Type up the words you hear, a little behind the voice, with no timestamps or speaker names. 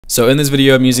So in this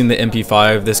video, I'm using the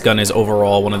MP5. This gun is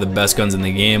overall one of the best guns in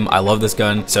the game. I love this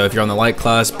gun. So if you're on the light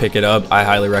class, pick it up. I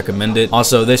highly recommend it.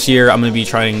 Also, this year, I'm going to be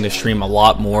trying to stream a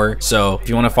lot more. So if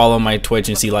you want to follow my Twitch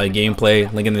and see live gameplay,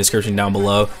 link in the description down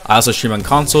below. I also stream on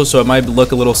console, so it might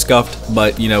look a little scuffed,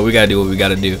 but you know, we got to do what we got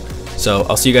to do. So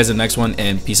I'll see you guys in the next one,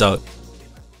 and peace out.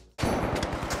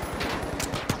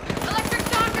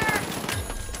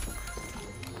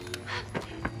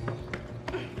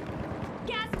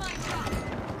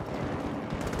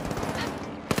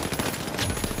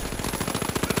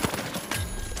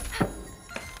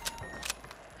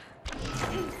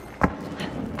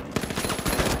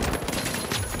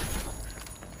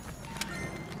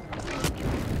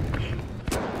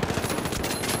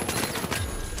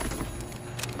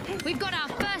 We've got our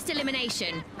first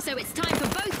elimination, so it's time for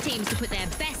both teams to put their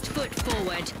best foot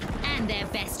forward and their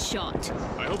best shot.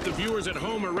 I hope the viewers at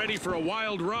home are ready for a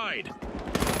wild ride. A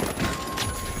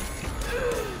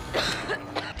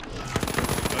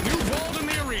new vault in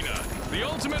the arena, the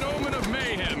ultimate omen of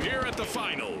mayhem here at the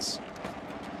finals.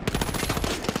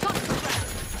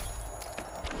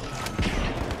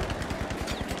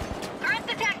 Threat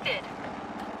detected.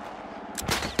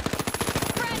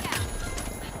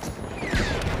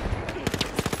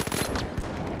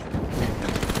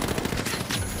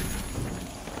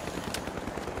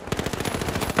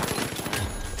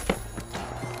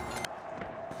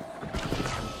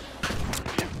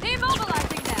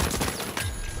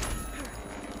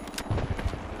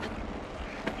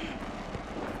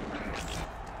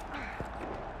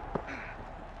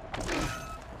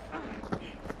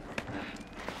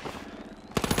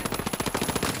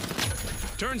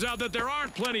 Turns out that there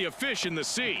aren't plenty of fish in the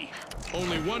sea.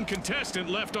 Only one contestant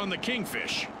left on the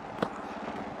Kingfish.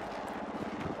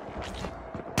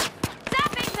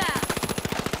 Zapping them!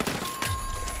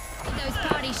 Those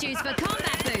party shoes for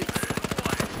combat boots.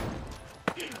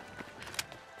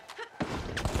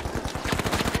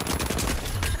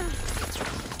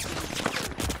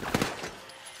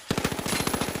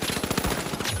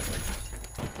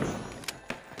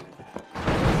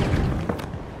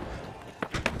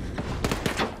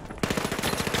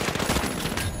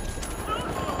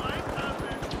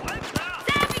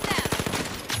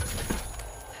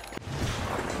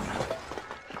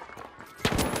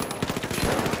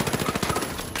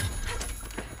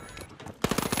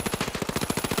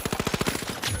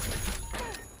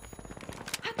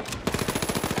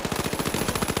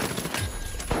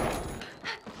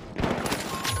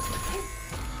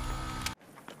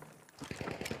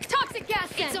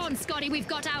 It's on, Scotty. We've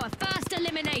got our first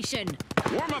elimination.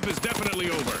 Warm-up is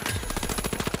definitely over.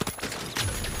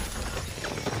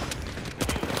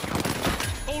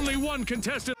 Only one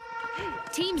contestant.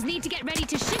 Teams need to get ready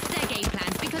to shift their game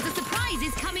plans because a surprise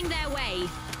is coming their way.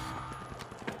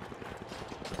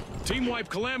 Team wipe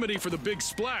calamity for the big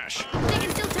splash. They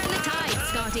can still turn the tide,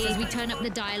 Scotty, as we turn up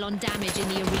the dial on damage in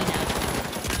the arena.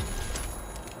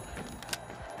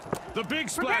 The big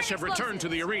splash have returned to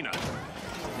the arena.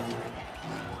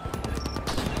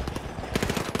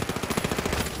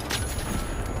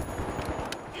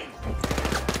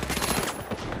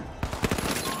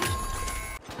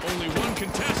 Only one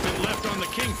contestant left on the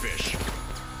Kingfish.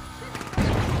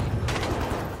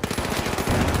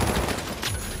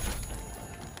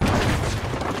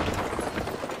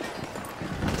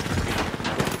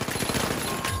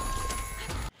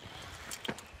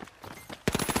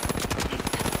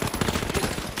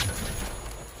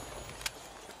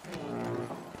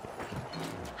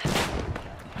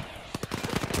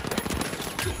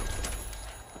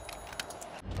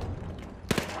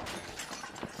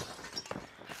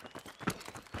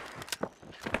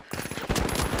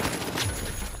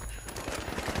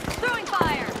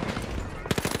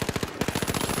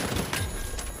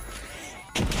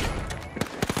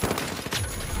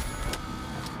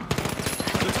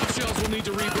 Will need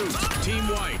to reboot. Team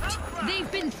wiped.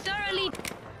 They've been thoroughly...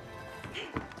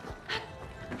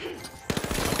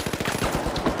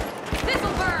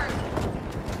 This'll burn!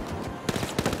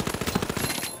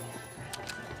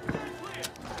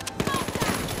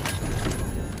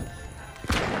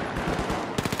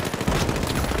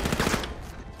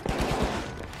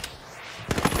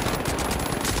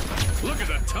 Look at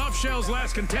the Tough Shell's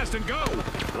last contestant go.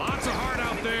 Lots of heart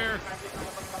out there.